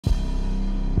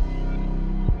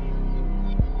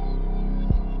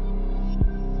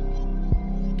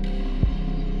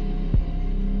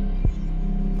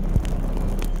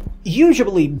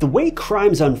Usually, the way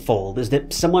crimes unfold is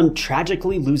that someone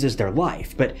tragically loses their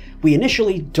life, but we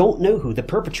initially don't know who the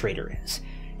perpetrator is.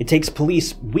 It takes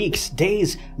police weeks,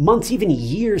 days, months, even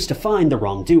years to find the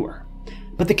wrongdoer.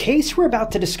 But the case we're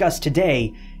about to discuss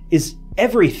today is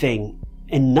everything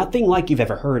and nothing like you've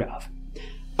ever heard of.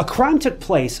 A crime took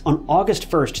place on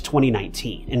August 1st,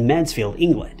 2019 in Mansfield,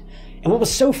 England. And what was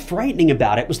so frightening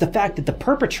about it was the fact that the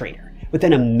perpetrator,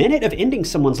 within a minute of ending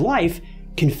someone's life,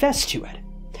 confessed to it.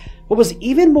 What was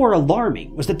even more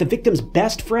alarming was that the victim's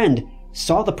best friend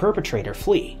saw the perpetrator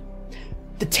flee.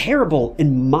 The terrible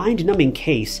and mind-numbing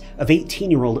case of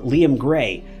 18-year-old Liam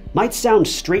Gray might sound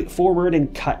straightforward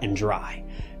and cut and dry,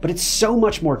 but it's so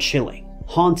much more chilling,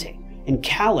 haunting, and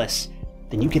callous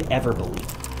than you could ever believe.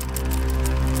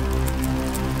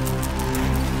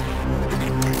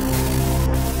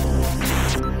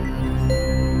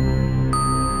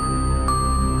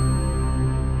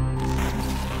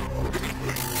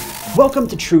 Welcome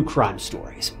to True Crime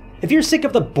Stories. If you're sick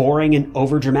of the boring and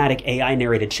overdramatic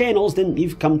AI-narrated channels, then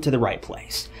you've come to the right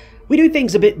place. We do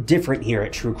things a bit different here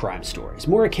at True Crime Stories,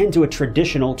 more akin to a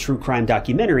traditional true crime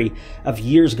documentary of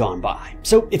years gone by.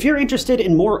 So if you're interested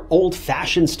in more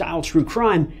old-fashioned style true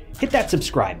crime, hit that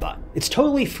subscribe button. It's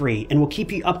totally free and will keep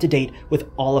you up to date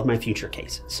with all of my future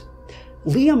cases.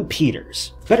 Liam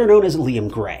Peters, better known as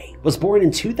Liam Gray, was born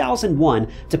in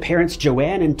 2001 to parents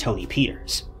Joanne and Tony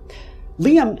Peters.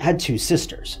 Liam had two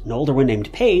sisters, an older one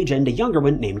named Paige and a younger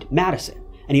one named Madison,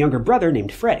 and a younger brother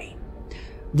named Freddie.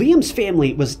 Liam's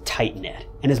family was tight-knit,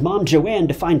 and his mom Joanne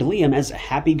defined Liam as a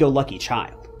happy-go-lucky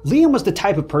child. Liam was the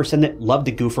type of person that loved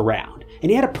to goof around, and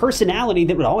he had a personality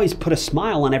that would always put a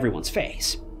smile on everyone's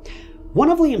face. One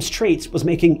of Liam's traits was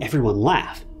making everyone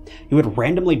laugh. He would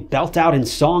randomly belt out in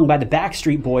song by the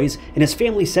Backstreet Boys, and his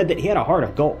family said that he had a heart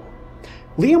of gold.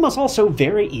 Liam was also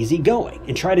very easygoing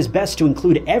and tried his best to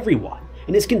include everyone,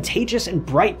 and his contagious and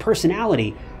bright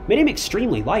personality made him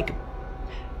extremely likable.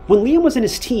 When Liam was in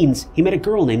his teens, he met a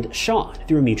girl named Sean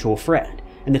through a mutual friend,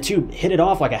 and the two hit it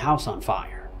off like a house on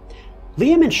fire.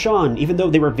 Liam and Sean, even though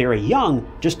they were very young,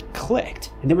 just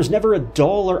clicked, and there was never a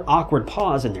dull or awkward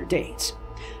pause in their dates.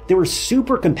 They were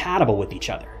super compatible with each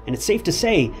other, and it's safe to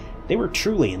say they were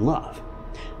truly in love.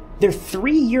 Their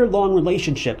 3-year-long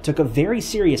relationship took a very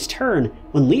serious turn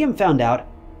when Liam found out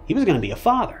he was going to be a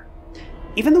father.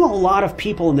 Even though a lot of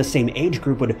people in the same age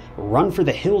group would run for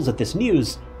the hills at this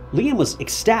news, Liam was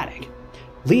ecstatic.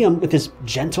 Liam, with his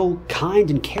gentle, kind,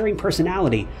 and caring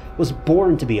personality, was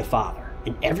born to be a father,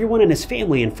 and everyone in his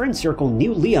family and friend circle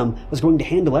knew Liam was going to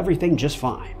handle everything just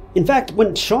fine. In fact,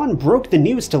 when Sean broke the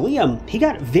news to Liam, he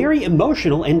got very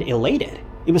emotional and elated.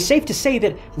 It was safe to say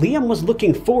that Liam was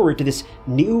looking forward to this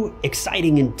new,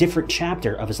 exciting, and different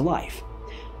chapter of his life.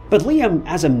 But Liam,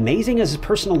 as amazing as his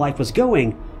personal life was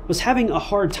going, was having a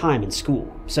hard time in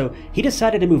school, so he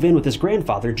decided to move in with his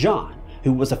grandfather, John,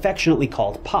 who was affectionately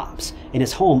called Pops, in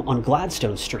his home on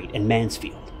Gladstone Street in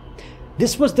Mansfield.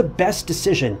 This was the best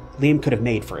decision Liam could have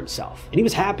made for himself, and he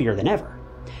was happier than ever.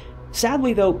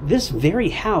 Sadly, though, this very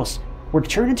house would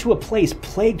turn into a place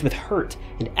plagued with hurt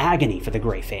and agony for the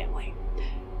Gray family.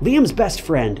 Liam's best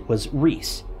friend was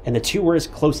Reese, and the two were his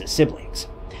closest siblings.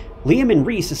 Liam and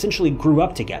Reese essentially grew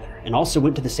up together and also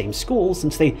went to the same school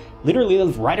since they literally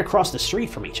lived right across the street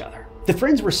from each other. The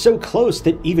friends were so close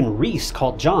that even Reese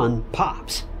called John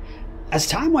Pops. As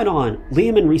time went on,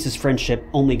 Liam and Reese's friendship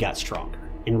only got stronger,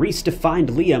 and Reese defined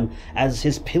Liam as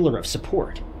his pillar of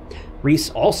support.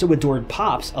 Reese also adored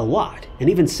Pops a lot,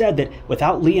 and even said that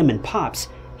without Liam and Pops,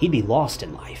 he'd be lost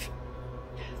in life.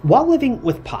 While living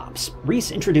with Pops,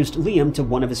 Reese introduced Liam to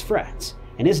one of his friends,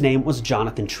 and his name was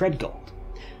Jonathan Treadgold.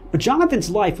 But Jonathan's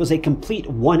life was a complete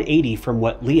 180 from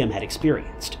what Liam had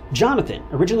experienced. Jonathan,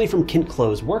 originally from Kent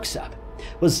Close, Worksop,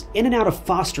 was in and out of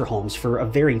foster homes for a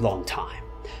very long time.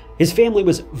 His family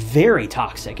was very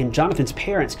toxic, and Jonathan's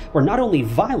parents were not only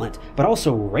violent, but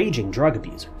also raging drug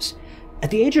abusers.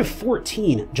 At the age of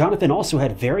 14, Jonathan also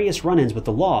had various run-ins with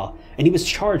the law, and he was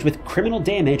charged with criminal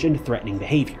damage and threatening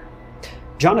behavior.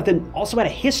 Jonathan also had a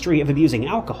history of abusing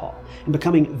alcohol and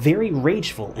becoming very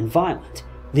rageful and violent,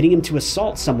 leading him to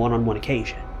assault someone on one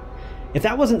occasion. If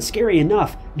that wasn't scary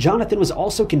enough, Jonathan was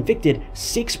also convicted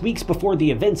 6 weeks before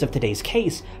the events of today's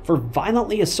case for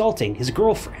violently assaulting his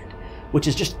girlfriend, which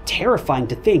is just terrifying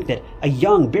to think that a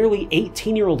young, barely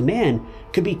 18-year-old man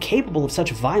could be capable of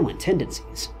such violent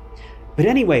tendencies. But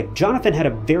anyway, Jonathan had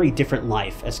a very different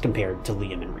life as compared to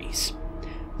Liam and Reese.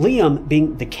 Liam,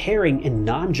 being the caring and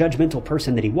non-judgmental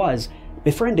person that he was,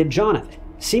 befriended Jonathan,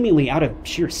 seemingly out of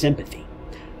sheer sympathy.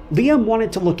 Liam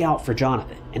wanted to look out for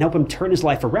Jonathan and help him turn his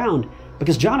life around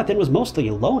because Jonathan was mostly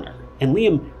a loner, and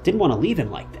Liam didn't want to leave him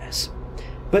like this.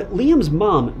 But Liam's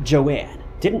mom, Joanne,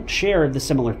 didn't share the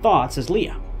similar thoughts as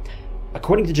Liam.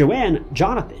 According to Joanne,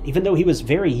 Jonathan, even though he was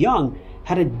very young,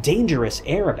 had a dangerous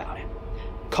air about him.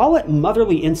 Call it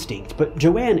motherly instinct, but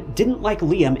Joanne didn't like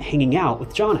Liam hanging out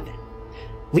with Jonathan.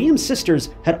 Liam's sisters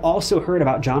had also heard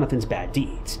about Jonathan's bad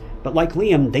deeds, but like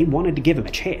Liam, they wanted to give him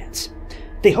a chance.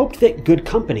 They hoped that good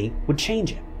company would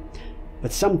change him.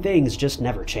 But some things just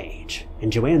never change,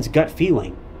 and Joanne's gut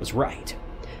feeling was right.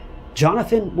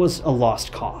 Jonathan was a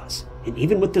lost cause, and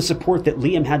even with the support that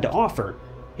Liam had to offer,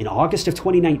 in August of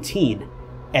 2019,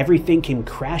 everything came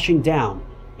crashing down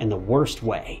in the worst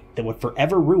way that would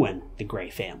forever ruin the Gray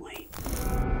family.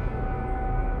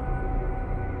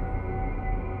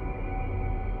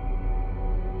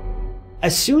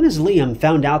 As soon as Liam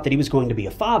found out that he was going to be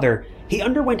a father, he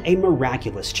underwent a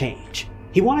miraculous change.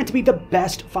 He wanted to be the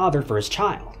best father for his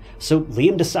child, so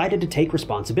Liam decided to take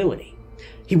responsibility.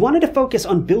 He wanted to focus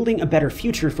on building a better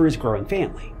future for his growing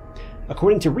family.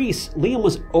 According to Reese, Liam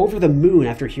was over the moon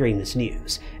after hearing this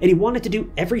news, and he wanted to do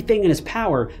everything in his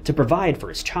power to provide for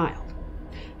his child.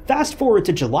 Fast forward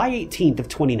to July 18th of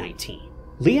 2019.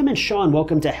 Liam and Sean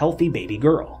welcomed a healthy baby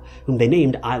girl, whom they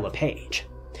named Isla Paige.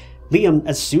 Liam,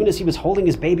 as soon as he was holding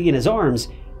his baby in his arms,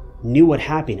 knew what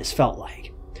happiness felt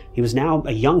like. He was now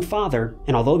a young father,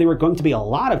 and although there were going to be a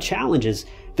lot of challenges,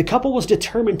 the couple was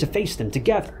determined to face them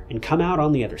together and come out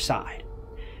on the other side.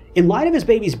 In light of his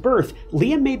baby's birth,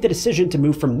 Liam made the decision to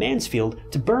move from Mansfield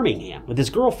to Birmingham with his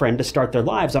girlfriend to start their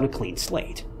lives on a clean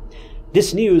slate.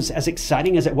 This news, as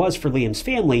exciting as it was for Liam's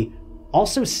family,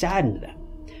 also saddened them.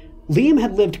 Liam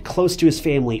had lived close to his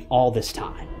family all this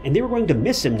time, and they were going to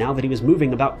miss him now that he was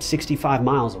moving about 65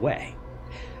 miles away.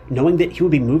 Knowing that he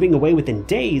would be moving away within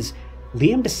days,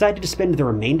 Liam decided to spend the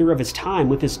remainder of his time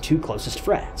with his two closest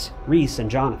friends, Reese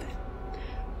and Jonathan.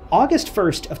 August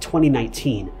 1st of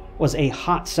 2019 was a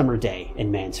hot summer day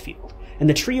in Mansfield, and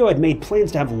the trio had made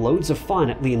plans to have loads of fun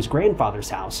at Liam's grandfather's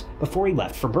house before he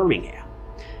left for Birmingham.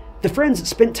 The friends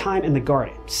spent time in the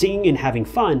garden, singing and having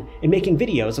fun, and making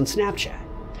videos on Snapchat.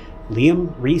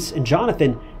 Liam, Reese, and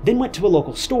Jonathan then went to a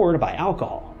local store to buy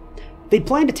alcohol. They'd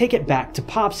planned to take it back to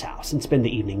Pop's house and spend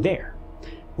the evening there.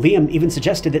 Liam even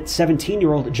suggested that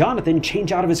 17-year-old Jonathan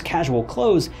change out of his casual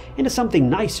clothes into something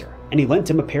nicer, and he lent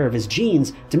him a pair of his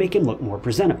jeans to make him look more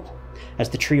presentable, as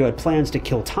the trio had plans to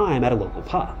kill time at a local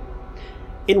pub.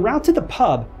 En route to the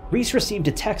pub, Reese received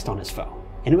a text on his phone,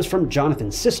 and it was from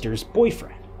Jonathan's sister's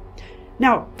boyfriend.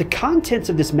 Now, the contents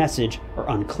of this message are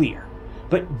unclear,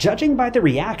 but judging by the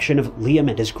reaction of Liam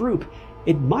and his group,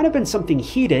 it might have been something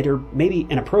heated or maybe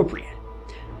inappropriate.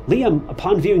 Liam,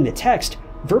 upon viewing the text,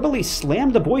 verbally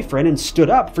slammed the boyfriend and stood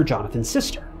up for Jonathan's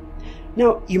sister.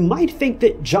 Now, you might think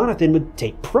that Jonathan would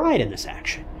take pride in this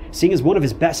action, seeing as one of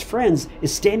his best friends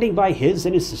is standing by his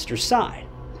and his sister's side.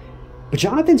 But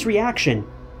Jonathan's reaction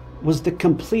was the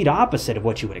complete opposite of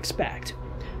what you would expect.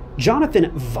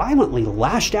 Jonathan violently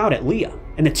lashed out at Liam,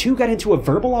 and the two got into a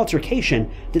verbal altercation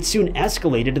that soon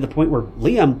escalated to the point where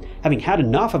Liam, having had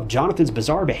enough of Jonathan's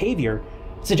bizarre behavior,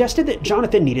 suggested that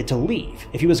Jonathan needed to leave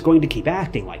if he was going to keep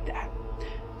acting like that.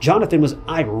 Jonathan was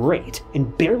irate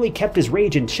and barely kept his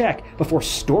rage in check before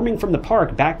storming from the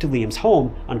park back to Liam's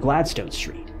home on Gladstone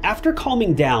Street. After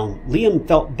calming down, Liam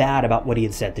felt bad about what he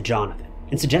had said to Jonathan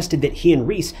and suggested that he and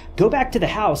Reese go back to the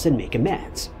house and make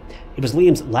amends. It was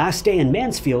Liam's last day in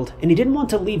Mansfield, and he didn't want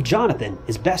to leave Jonathan,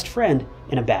 his best friend,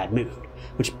 in a bad mood,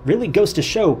 which really goes to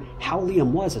show how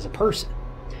Liam was as a person.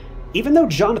 Even though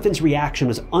Jonathan's reaction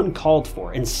was uncalled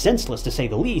for and senseless to say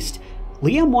the least,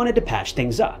 Liam wanted to patch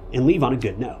things up and leave on a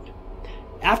good note.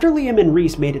 After Liam and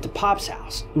Reese made it to Pop's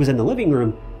house, who was in the living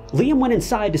room, Liam went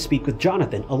inside to speak with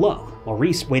Jonathan alone, while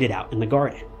Reese waited out in the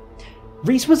garden.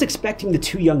 Reese was expecting the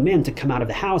two young men to come out of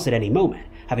the house at any moment,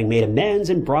 having made amends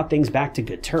and brought things back to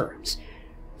good terms.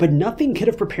 But nothing could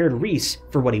have prepared Reese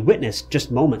for what he witnessed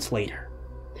just moments later.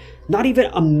 Not even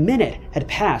a minute had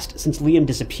passed since Liam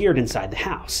disappeared inside the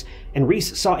house, and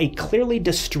Reese saw a clearly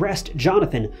distressed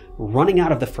Jonathan running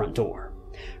out of the front door.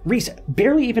 Reese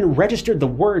barely even registered the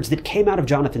words that came out of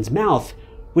Jonathan's mouth,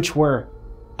 which were,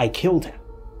 "I killed him."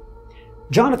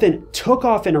 Jonathan took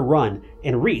off in a run,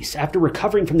 and Reese, after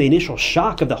recovering from the initial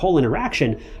shock of the whole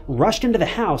interaction, rushed into the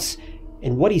house,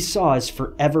 and what he saw is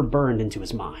forever burned into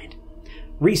his mind.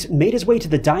 Reese made his way to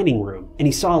the dining room, and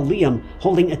he saw Liam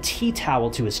holding a tea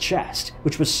towel to his chest,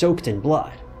 which was soaked in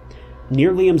blood.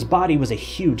 Near Liam's body was a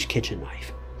huge kitchen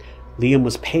knife. Liam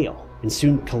was pale and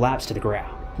soon collapsed to the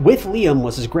ground. With Liam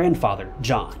was his grandfather,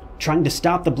 John, trying to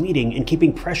stop the bleeding and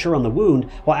keeping pressure on the wound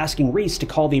while asking Reese to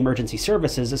call the emergency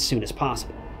services as soon as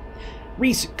possible.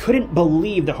 Reese couldn't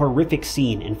believe the horrific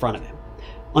scene in front of him.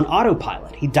 On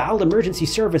autopilot, he dialed emergency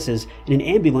services, and an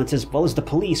ambulance as well as the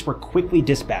police were quickly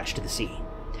dispatched to the scene.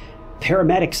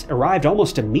 Paramedics arrived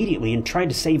almost immediately and tried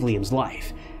to save Liam's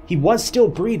life. He was still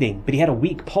breathing, but he had a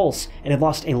weak pulse and had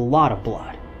lost a lot of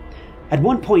blood. At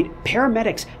one point,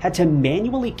 paramedics had to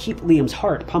manually keep Liam's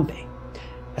heart pumping.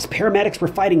 As paramedics were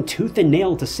fighting tooth and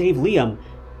nail to save Liam,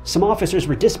 some officers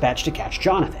were dispatched to catch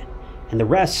Jonathan, and the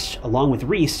rest, along with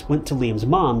Reese, went to Liam's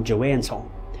mom, Joanne's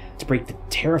home, to break the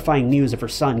terrifying news of her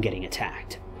son getting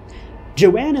attacked.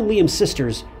 Joanne and Liam's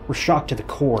sisters were shocked to the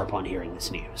core upon hearing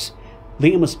this news.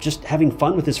 Liam was just having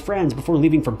fun with his friends before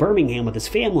leaving for Birmingham with his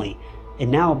family,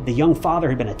 and now the young father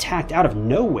had been attacked out of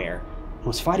nowhere and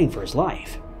was fighting for his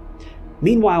life.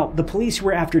 Meanwhile, the police who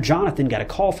were after Jonathan got a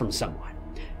call from someone.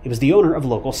 It was the owner of a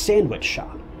local sandwich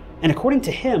shop, and according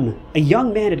to him, a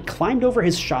young man had climbed over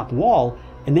his shop wall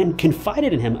and then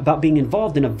confided in him about being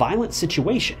involved in a violent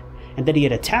situation and that he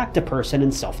had attacked a person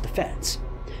in self-defense.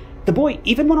 The boy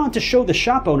even went on to show the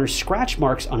shop owner scratch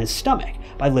marks on his stomach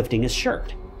by lifting his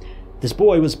shirt. This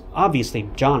boy was obviously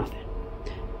Jonathan.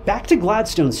 Back to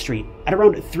Gladstone Street, at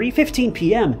around 3:15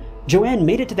 p.m., Joanne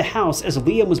made it to the house as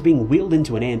Liam was being wheeled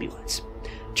into an ambulance.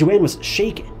 Joanne was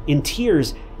shaken, in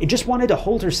tears, and just wanted to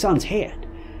hold her son's hand,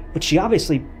 but she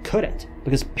obviously couldn't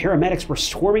because paramedics were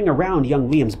swarming around young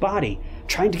Liam's body,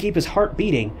 trying to keep his heart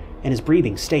beating and his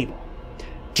breathing stable.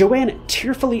 Joanne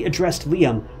tearfully addressed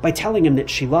Liam by telling him that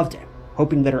she loved him,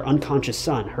 hoping that her unconscious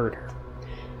son heard her.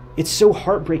 It's so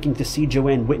heartbreaking to see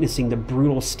Joanne witnessing the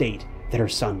brutal state that her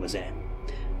son was in.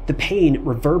 The pain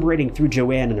reverberating through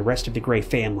Joanne and the rest of the Gray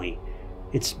family,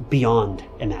 it's beyond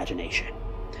imagination.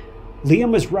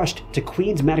 Liam was rushed to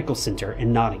Queen's Medical Center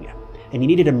in Nottingham, and he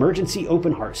needed emergency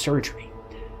open-heart surgery.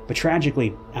 But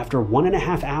tragically, after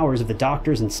 1.5 hours of the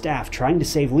doctors and staff trying to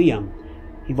save Liam,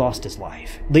 he lost his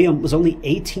life. Liam was only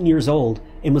 18 years old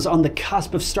and was on the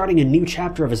cusp of starting a new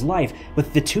chapter of his life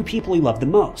with the two people he loved the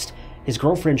most, his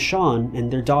girlfriend Sean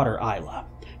and their daughter Isla,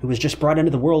 who was just brought into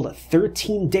the world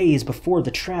 13 days before the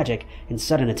tragic and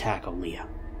sudden attack on Liam.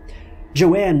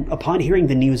 Joanne, upon hearing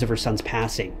the news of her son's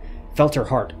passing, felt her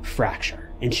heart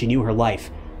fracture, and she knew her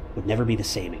life would never be the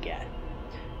same again.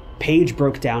 Paige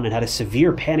broke down and had a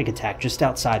severe panic attack just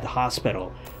outside the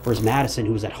hospital, whereas Madison,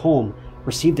 who was at home,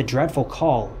 received a dreadful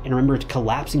call and remembered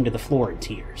collapsing to the floor in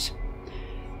tears.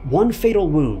 One fatal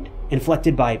wound,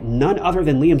 inflicted by none other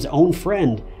than Liam's own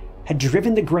friend, had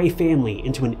driven the Gray family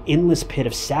into an endless pit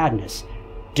of sadness,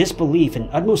 disbelief, and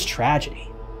utmost tragedy.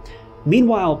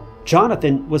 Meanwhile,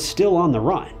 Jonathan was still on the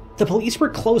run. The police were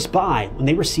close by when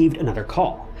they received another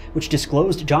call, which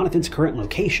disclosed Jonathan's current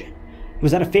location. He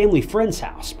was at a family friend's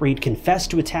house where he'd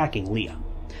confessed to attacking Liam.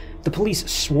 The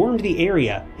police swarmed the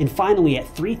area, and finally at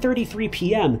 3:33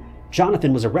 p.m.,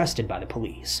 Jonathan was arrested by the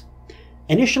police.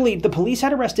 Initially, the police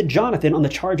had arrested Jonathan on the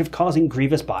charge of causing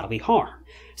grievous bodily harm,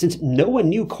 since no one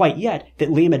knew quite yet that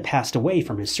Liam had passed away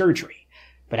from his surgery.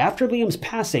 But after Liam's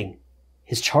passing,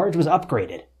 his charge was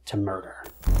upgraded to murder.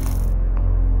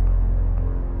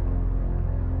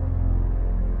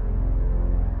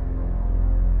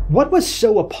 What was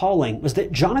so appalling was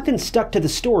that Jonathan stuck to the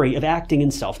story of acting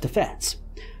in self-defense.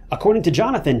 According to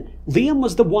Jonathan, Liam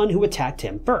was the one who attacked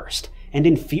him first, and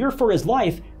in fear for his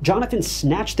life, Jonathan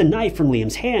snatched the knife from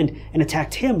Liam's hand and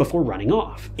attacked him before running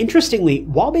off. Interestingly,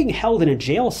 while being held in a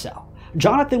jail cell,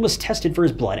 Jonathan was tested for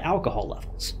his blood alcohol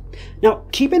levels. Now,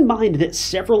 keep in mind that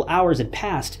several hours had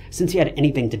passed since he had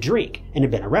anything to drink and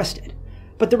had been arrested,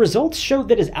 but the results showed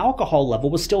that his alcohol level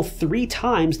was still 3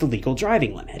 times the legal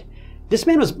driving limit. This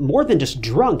man was more than just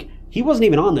drunk, he wasn't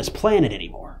even on this planet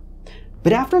anymore.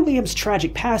 But after Liam's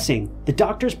tragic passing, the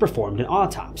doctors performed an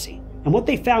autopsy, and what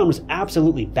they found was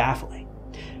absolutely baffling.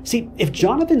 See, if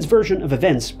Jonathan's version of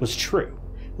events was true,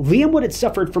 Liam would have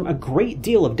suffered from a great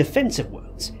deal of defensive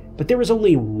wounds, but there was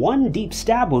only one deep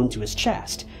stab wound to his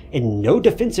chest, and no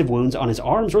defensive wounds on his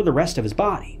arms or the rest of his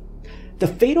body. The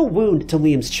fatal wound to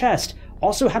Liam's chest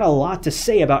also had a lot to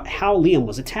say about how Liam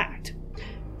was attacked.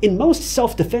 In most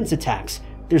self-defense attacks,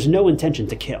 there's no intention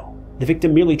to kill. The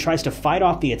victim merely tries to fight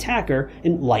off the attacker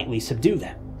and lightly subdue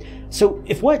them. So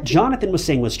if what Jonathan was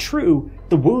saying was true,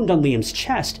 the wound on Liam's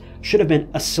chest should have been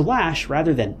a slash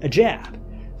rather than a jab,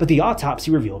 but the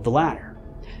autopsy revealed the latter.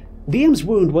 Liam's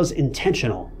wound was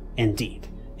intentional and deep,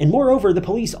 and moreover, the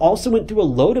police also went through a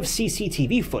load of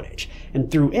CCTV footage, and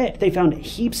through it they found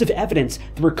heaps of evidence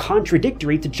that were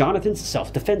contradictory to Jonathan's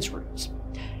self-defense rules.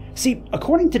 See,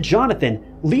 according to Jonathan,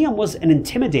 Liam was an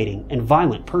intimidating and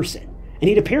violent person, and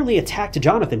he'd apparently attacked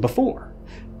Jonathan before.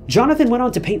 Jonathan went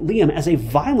on to paint Liam as a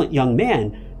violent young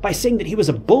man by saying that he was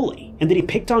a bully and that he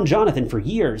picked on Jonathan for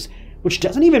years, which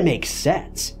doesn't even make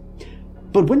sense.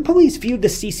 But when police viewed the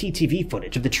CCTV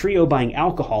footage of the trio buying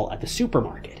alcohol at the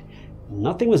supermarket,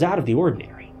 nothing was out of the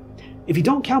ordinary. If you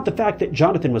don't count the fact that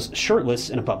Jonathan was shirtless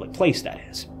in a public place, that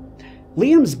is.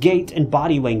 Liam's gait and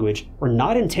body language were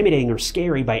not intimidating or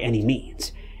scary by any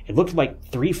means. It looked like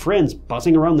three friends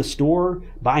buzzing around the store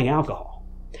buying alcohol.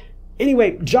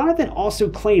 Anyway, Jonathan also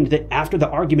claimed that after the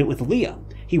argument with Liam,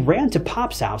 he ran to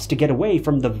Pop's house to get away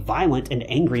from the violent and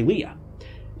angry Leah.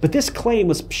 But this claim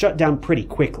was shut down pretty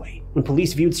quickly when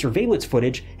police viewed surveillance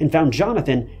footage and found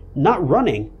Jonathan not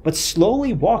running, but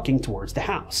slowly walking towards the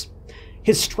house.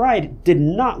 His stride did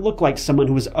not look like someone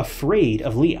who was afraid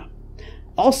of Leah.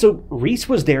 Also, Reese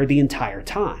was there the entire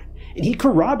time, and he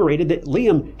corroborated that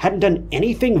Liam hadn't done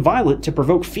anything violent to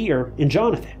provoke fear in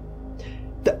Jonathan.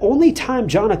 The only time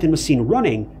Jonathan was seen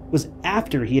running was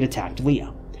after he had attacked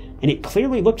Liam, and it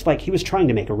clearly looked like he was trying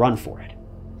to make a run for it.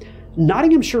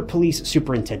 Nottinghamshire Police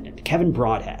Superintendent Kevin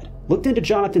Broadhead looked into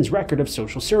Jonathan's record of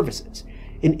social services,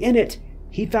 and in it,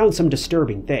 he found some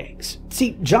disturbing things.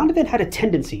 See, Jonathan had a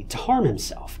tendency to harm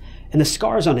himself, and the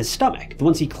scars on his stomach, the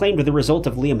ones he claimed were the result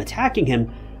of Liam attacking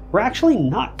him, were actually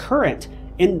not current,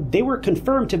 and they were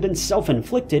confirmed to have been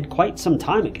self-inflicted quite some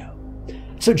time ago.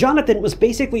 So Jonathan was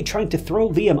basically trying to throw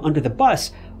Liam under the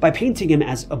bus by painting him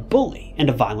as a bully and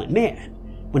a violent man,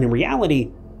 when in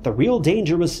reality, the real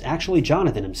danger was actually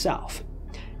Jonathan himself.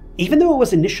 Even though it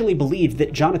was initially believed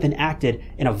that Jonathan acted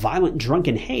in a violent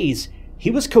drunken haze, he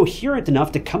was coherent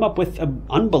enough to come up with an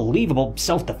unbelievable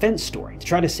self-defense story to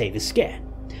try to save his skin.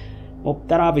 Well,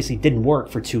 that obviously didn't work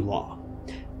for too long.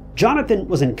 Jonathan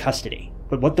was in custody,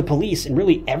 but what the police and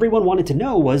really everyone wanted to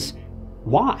know was,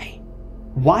 why?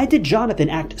 Why did Jonathan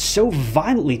act so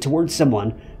violently towards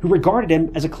someone who regarded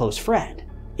him as a close friend?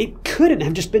 It couldn't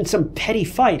have just been some petty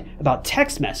fight about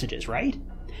text messages, right?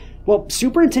 Well,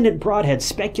 Superintendent Broadhead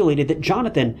speculated that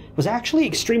Jonathan was actually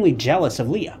extremely jealous of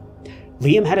Leah.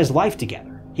 Liam had his life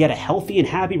together. He had a healthy and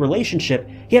happy relationship,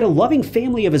 he had a loving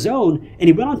family of his own, and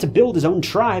he went on to build his own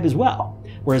tribe as well,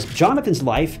 whereas Jonathan's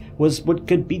life was what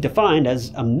could be defined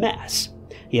as a mess.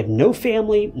 He had no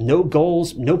family, no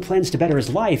goals, no plans to better his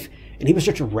life, and he was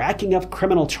just racking up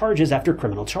criminal charges after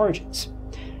criminal charges.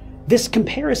 This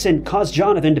comparison caused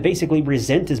Jonathan to basically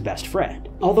resent his best friend.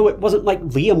 Although it wasn't like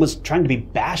Liam was trying to be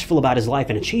bashful about his life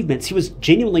and achievements, he was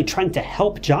genuinely trying to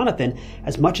help Jonathan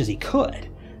as much as he could.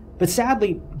 But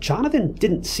sadly, Jonathan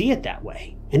didn't see it that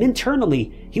way, and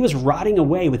internally, he was rotting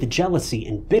away with jealousy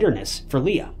and bitterness for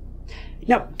Leah.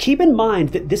 Now, keep in mind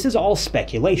that this is all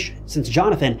speculation, since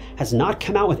Jonathan has not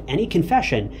come out with any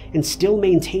confession and still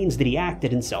maintains that he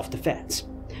acted in self-defense.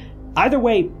 Either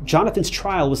way, Jonathan's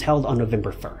trial was held on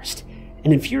November 1st,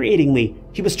 and infuriatingly,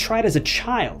 he was tried as a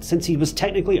child since he was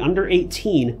technically under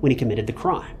 18 when he committed the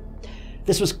crime.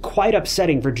 This was quite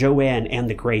upsetting for Joanne and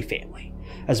the Gray family,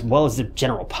 as well as the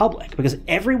general public, because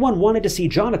everyone wanted to see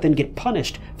Jonathan get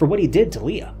punished for what he did to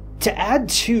Leah. To add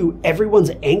to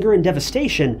everyone's anger and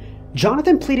devastation,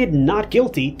 Jonathan pleaded not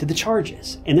guilty to the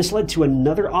charges, and this led to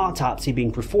another autopsy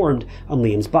being performed on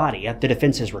Liam's body at the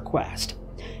defense's request.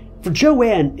 For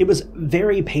Joanne, it was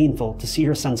very painful to see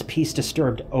her son's peace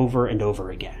disturbed over and over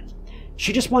again.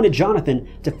 She just wanted Jonathan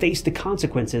to face the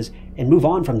consequences and move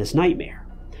on from this nightmare.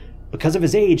 Because of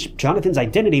his age, Jonathan's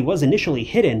identity was initially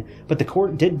hidden, but the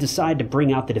court did decide to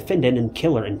bring out the defendant and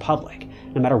killer in public,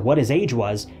 no matter what his age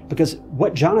was, because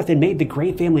what Jonathan made the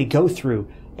Gray family go through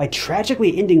by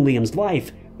tragically ending Liam's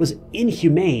life was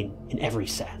inhumane in every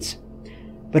sense.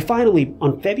 But finally,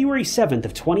 on February 7th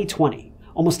of 2020,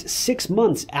 almost 6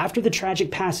 months after the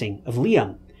tragic passing of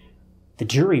Liam, the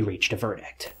jury reached a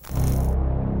verdict.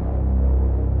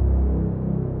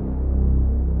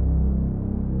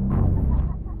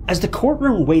 As the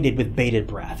courtroom waited with bated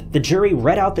breath, the jury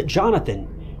read out that Jonathan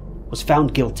was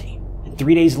found guilty, and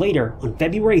 3 days later, on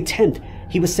February 10th,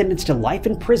 he was sentenced to life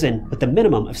in prison with a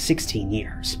minimum of 16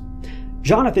 years.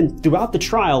 Jonathan, throughout the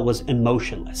trial, was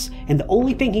emotionless, and the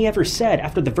only thing he ever said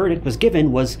after the verdict was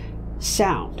given was,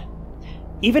 "sound."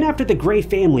 Even after the Gray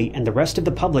family and the rest of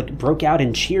the public broke out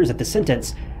in cheers at the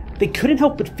sentence, they couldn't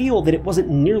help but feel that it wasn't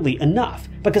nearly enough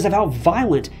because of how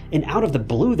violent and out of the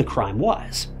blue the crime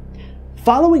was.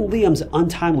 Following Liam's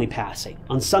untimely passing,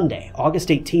 on Sunday,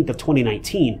 August 18th of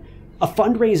 2019, a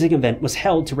fundraising event was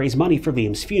held to raise money for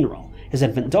Liam's funeral, his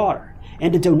infant daughter,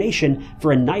 and a donation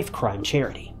for a knife crime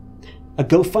charity. A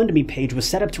GoFundMe page was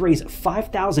set up to raise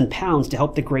 £5,000 to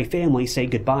help the Gray family say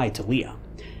goodbye to Leah.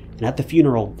 And at the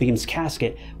funeral, Liam's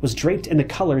casket was draped in the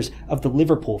colors of the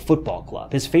Liverpool Football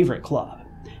Club, his favorite club,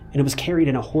 and it was carried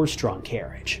in a horse-drawn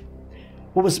carriage.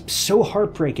 What was so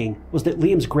heartbreaking was that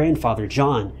Liam's grandfather,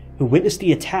 John, who witnessed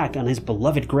the attack on his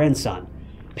beloved grandson,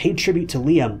 paid tribute to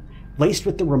Liam, laced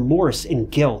with the remorse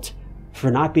and guilt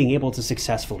for not being able to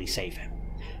successfully save him.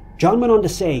 John went on to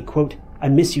say, quote, "I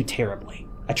miss you terribly.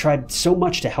 I tried so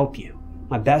much to help you.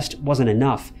 My best wasn't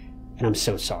enough, and I'm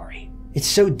so sorry." It's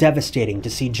so devastating to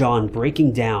see John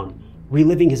breaking down,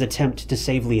 reliving his attempt to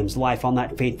save Liam's life on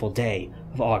that fateful day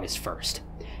of August 1st.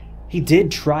 He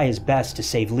did try his best to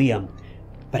save Liam,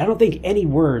 but I don't think any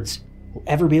words will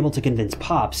ever be able to convince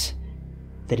Pops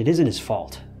that it isn't his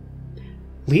fault.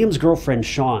 Liam's girlfriend,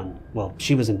 Sean, well,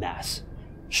 she was a mess.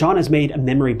 Sean has made a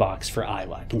memory box for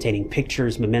Isla containing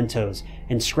pictures, mementos,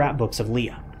 and scrapbooks of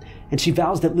Liam, and she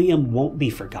vows that Liam won't be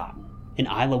forgotten, and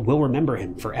Isla will remember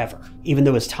him forever, even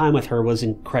though his time with her was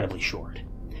incredibly short.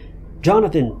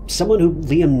 Jonathan, someone who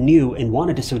Liam knew and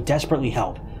wanted to so desperately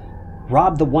help,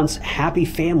 robbed the once happy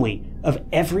family of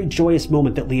every joyous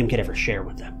moment that Liam could ever share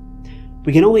with them.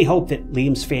 We can only hope that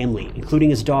Liam's family, including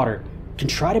his daughter, can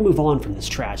try to move on from this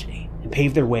tragedy and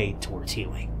pave their way towards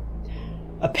healing.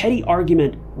 A petty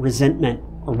argument, resentment,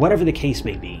 or whatever the case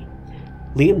may be,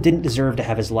 Liam didn't deserve to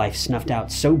have his life snuffed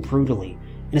out so brutally,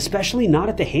 and especially not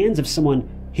at the hands of someone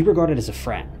he regarded as a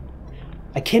friend.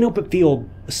 I can't help but feel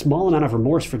a small amount of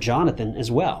remorse for Jonathan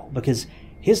as well, because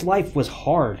his life was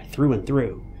hard through and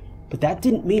through, but that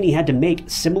didn't mean he had to make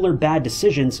similar bad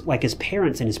decisions like his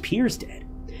parents and his peers did.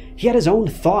 He had his own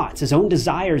thoughts, his own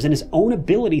desires, and his own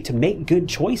ability to make good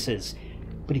choices,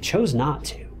 but he chose not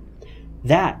to.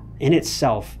 That, in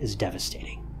itself, is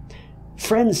devastating.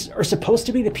 Friends are supposed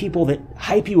to be the people that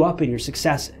hype you up in your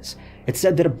successes. It's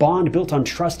said that a bond built on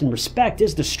trust and respect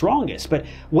is the strongest, but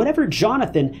whatever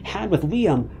Jonathan had with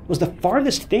Liam was the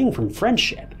farthest thing from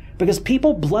friendship, because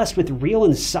people blessed with real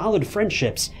and solid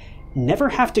friendships never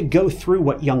have to go through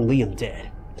what young Liam did.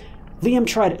 Liam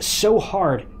tried so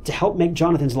hard to help make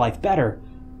Jonathan's life better,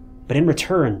 but in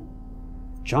return,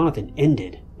 Jonathan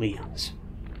ended Liam's.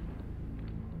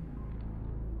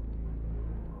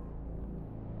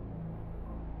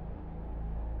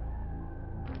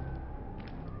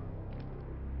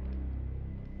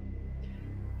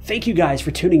 Thank you guys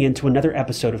for tuning in to another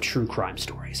episode of True Crime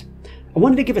Stories. I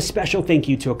wanted to give a special thank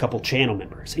you to a couple channel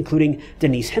members, including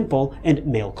Denise Hempel and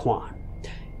Mail Kwan.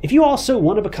 If you also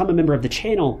want to become a member of the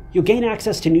channel, you'll gain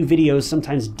access to new videos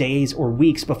sometimes days or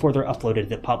weeks before they're uploaded to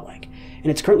the public, and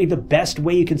it's currently the best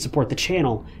way you can support the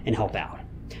channel and help out.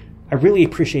 I really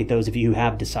appreciate those of you who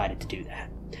have decided to do that.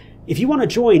 If you want to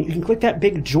join, you can click that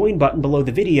big join button below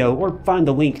the video or find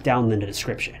the link down in the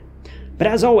description. But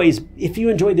as always, if you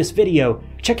enjoyed this video,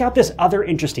 check out this other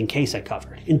interesting case I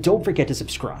covered, and don't forget to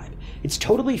subscribe. It's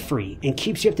totally free and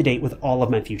keeps you up to date with all of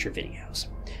my future videos.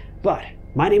 But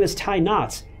my name is Ty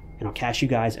Knotts, and I'll catch you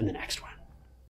guys in the next one.